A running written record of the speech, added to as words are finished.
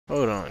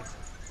Hold on.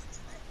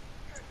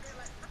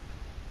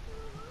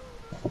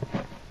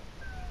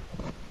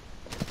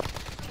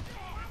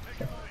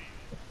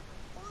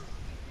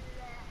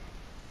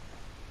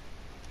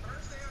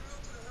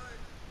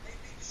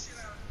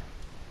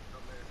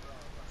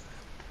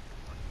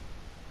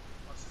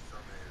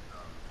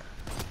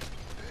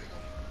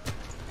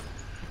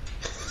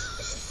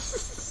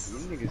 You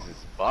niggas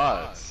is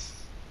bots.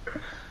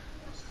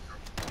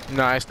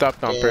 No, I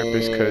stopped on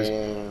purpose because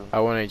Damn. I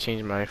wanted to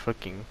change my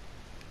fucking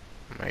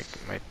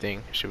my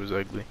thing. Shit was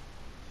ugly.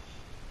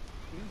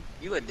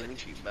 You a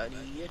Demitris, buddy.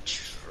 You're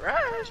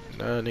trash.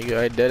 No, nigga,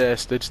 I deadass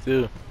stood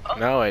still. Oh,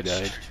 Now I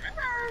died.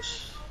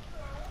 trash.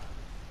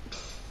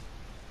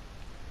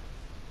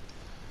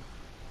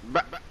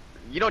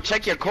 You don't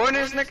check your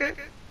corners, nigga?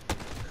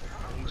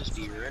 You just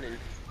be running.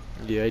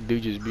 Yeah, I do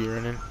just be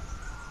running.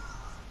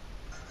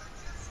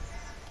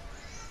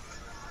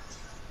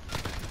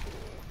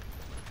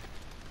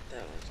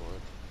 That was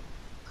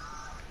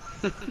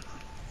one.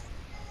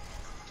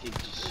 You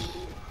just...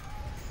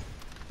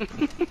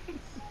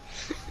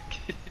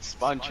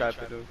 Spawn trap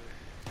it though.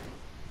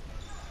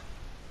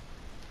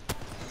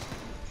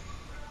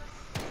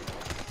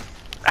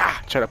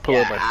 Ah! Try to pull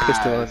up my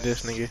pistol on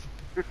this nigga.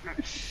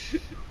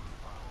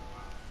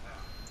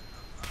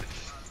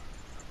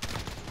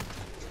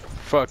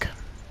 Fuck.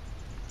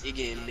 You're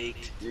getting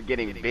baked. You're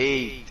getting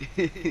baked.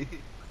 Okay,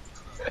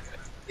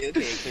 I can't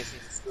see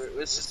the score.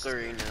 What's the score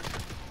right now?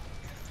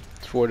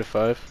 It's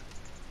 4-5.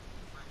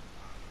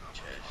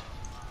 Trash.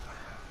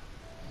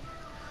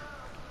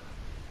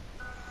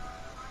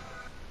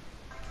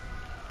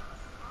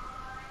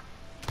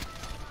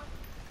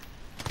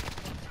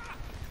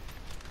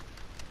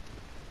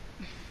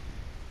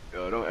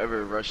 Yo, don't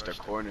ever rush the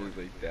corners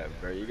like that,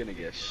 bro. You're gonna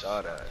get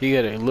shot at. He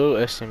got a little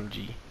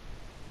SMG.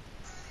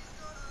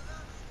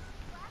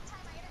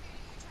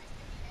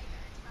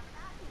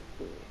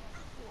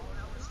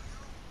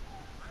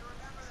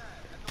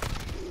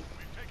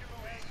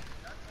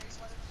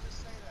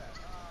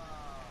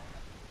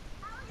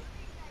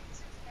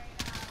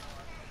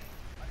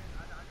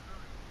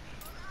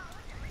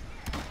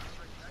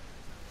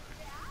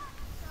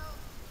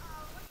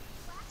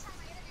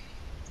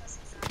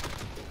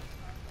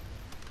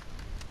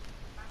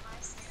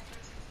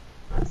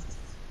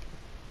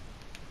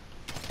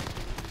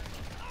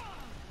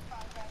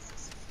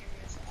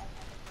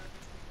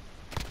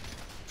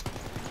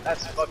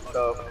 That's fucked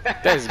up.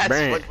 That's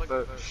burnt. fucked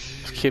up.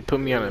 This kid put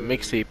me on a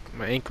mixtape.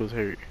 My ankles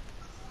hurt.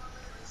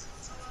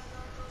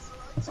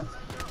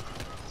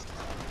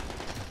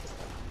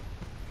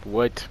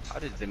 What? How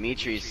did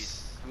Demitri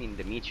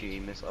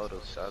miss all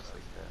those shots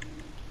like that?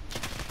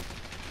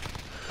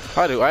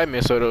 How do I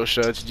miss all those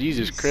shots?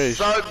 Jesus Christ.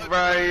 Suck,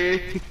 bro.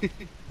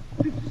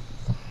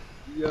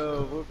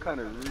 Yo, what kind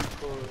of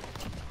recoil?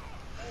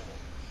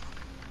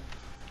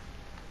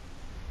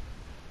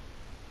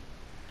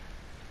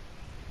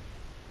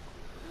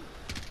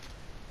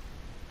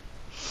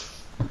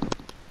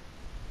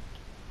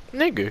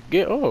 Nigga,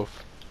 get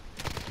off.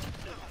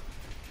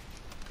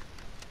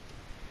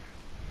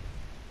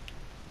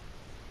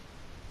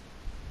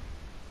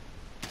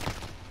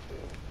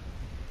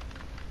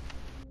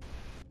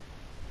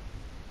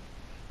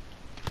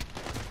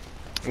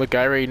 Look,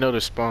 I already know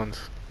the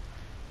spawns.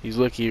 He's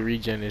lucky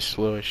regen is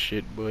slow as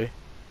shit, boy.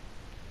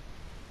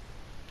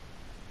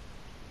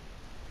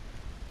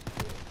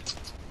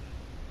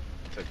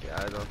 Took your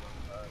eyes off.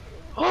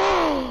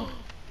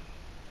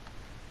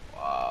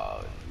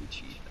 Wow,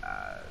 Demitri's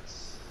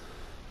ass.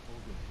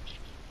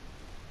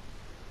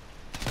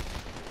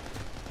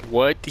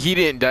 What? He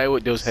didn't die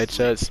with those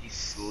headshots. He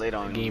slid The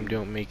on game you.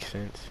 don't make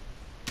sense.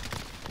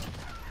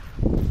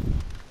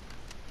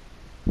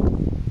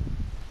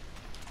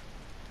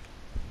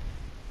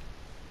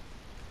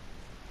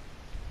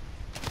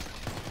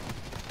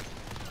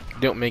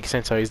 Don't make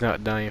sense how he's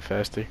not dying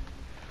faster.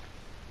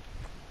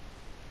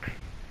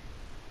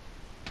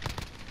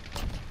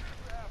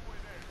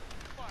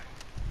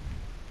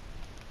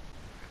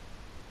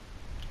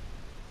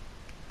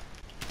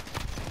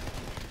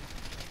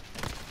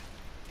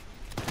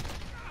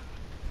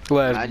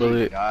 Last Imagine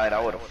bullet. you died,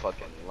 I would've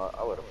fucking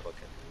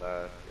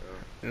laughed,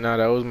 yo. Nah,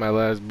 that was my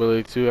last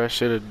bullet too. I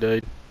should have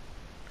died.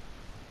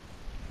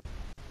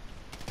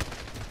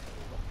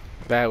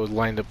 That was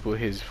lined up with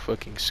his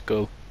fucking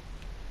skull.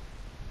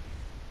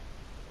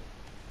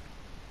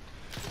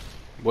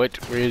 What?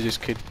 Where is this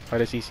kid? How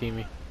does he see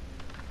me?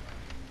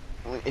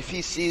 If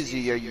he sees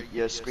you,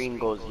 your screen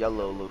goes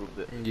yellow a little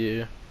bit.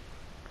 Yeah.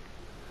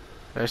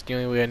 That's the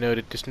only way I know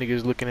that this nigga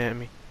is looking at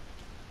me.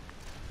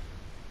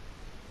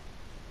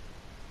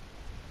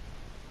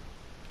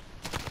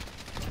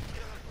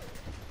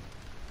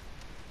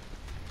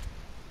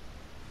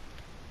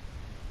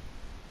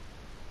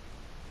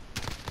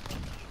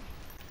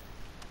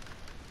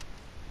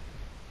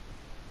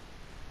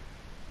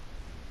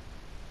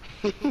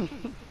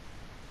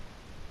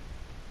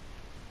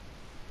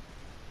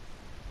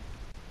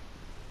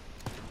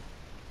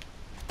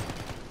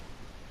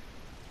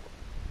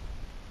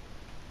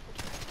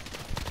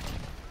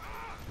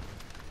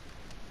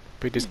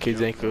 Break this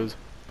kid's ankles.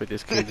 Put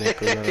this kid's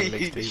ankles on a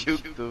He mixtape.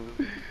 juked him.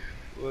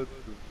 What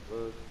the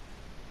fuck?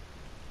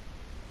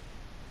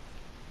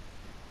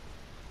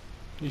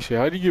 You say,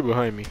 how'd you get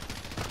behind me?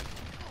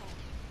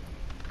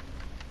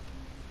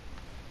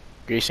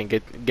 Grayson,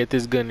 get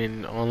this gun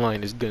in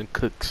online. This gun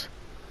cooks.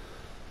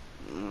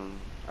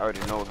 I already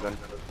know what gun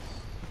cooks.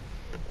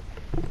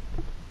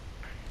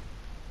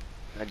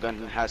 That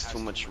gun has too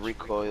much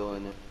recoil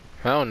in it.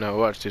 I don't know.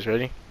 Watch this.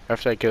 Ready?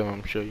 After I kill him,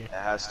 I'm show you. It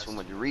has too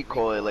much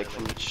recoil, like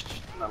from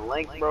the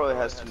length, bro. It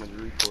has too much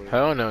recoil. I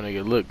don't know,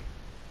 nigga. Look.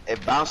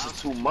 It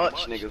bounces too much,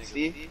 nigga.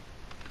 See?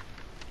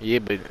 Yeah,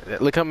 but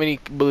look how many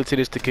bullets it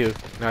is to kill.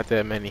 Not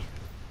that many.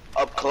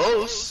 Up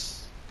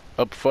close.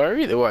 Up far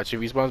either. Watch.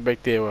 If he spawns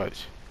back there,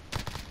 watch.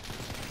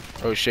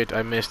 Oh shit!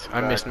 I missed.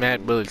 I missed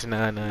mad bullets.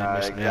 Nah, I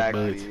missed mad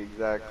bullets.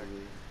 Exactly.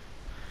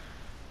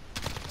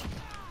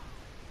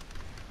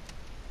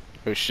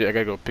 Oh shit! I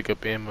gotta go pick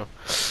up ammo.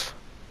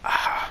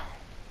 Ah.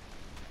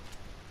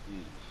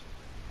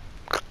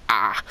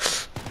 Ah.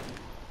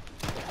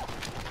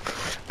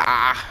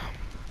 Ah.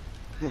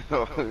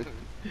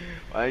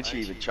 Why didn't you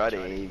even try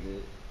to aim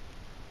it?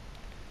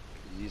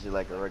 Use it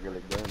like a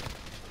regular gun.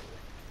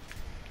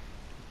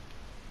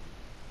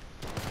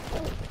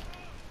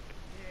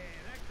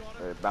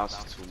 It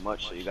bounces too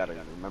much, so you gotta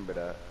remember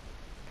that.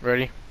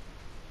 Ready?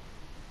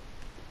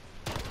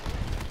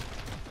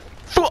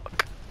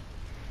 Fuck!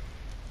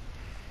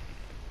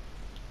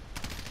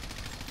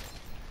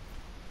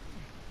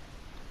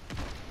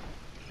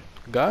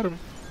 Got him.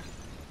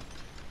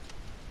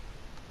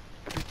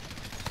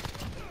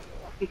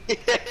 He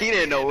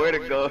didn't know where to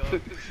go.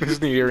 This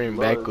nigga ran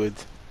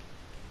backwards.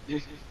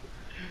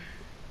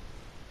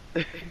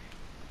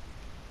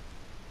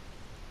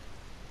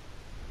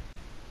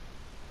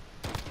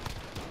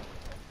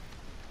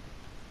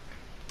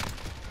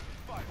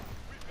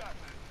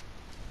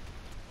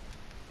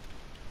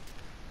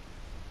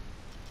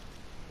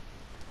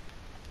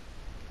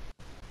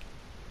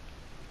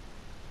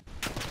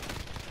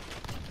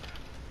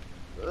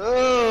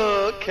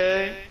 Oh,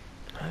 okay.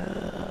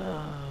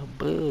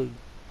 Bug.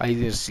 I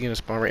just gonna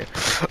spawn right.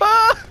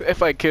 Ah!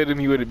 If I killed him,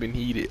 he would have been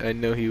heated. I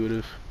know he would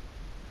have.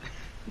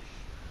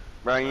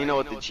 Brian, you know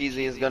what the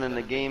cheesiest gun in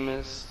the game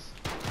is?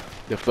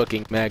 The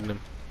fucking Magnum.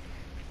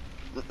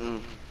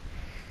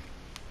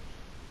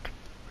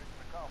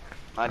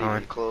 Not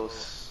even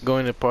close. Go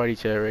in the party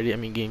chat, ready? I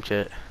mean game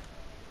chat.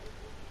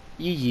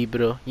 Yee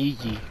bro.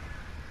 Yee.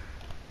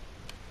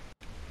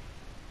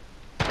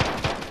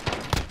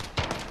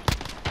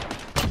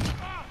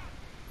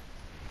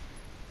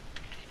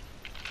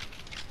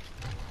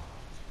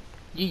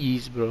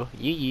 Yees, bro.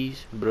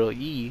 Yees, bro.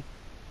 Yee.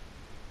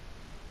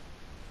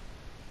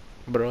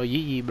 Bro,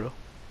 yee, bro.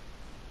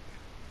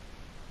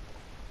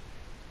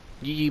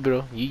 Yee,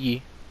 bro.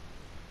 Yee.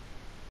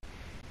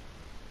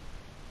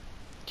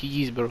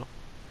 Yees, bro.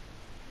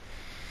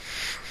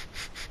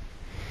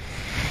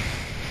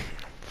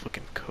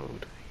 Fucking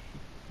code.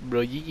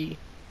 Bro, yee.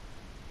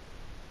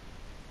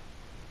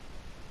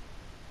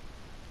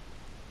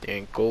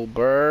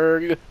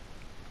 Stinkleberg.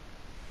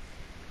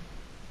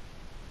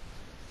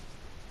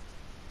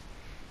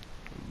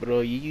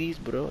 Bro, yees,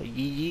 bro.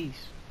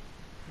 Yees.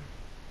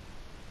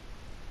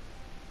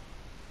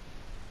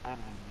 I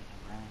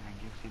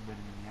guess you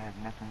better than me. I have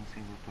nothing to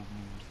say with those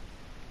names.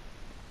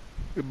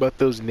 About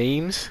those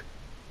names?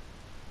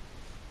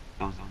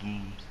 Those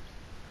games.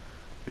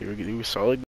 They were solid.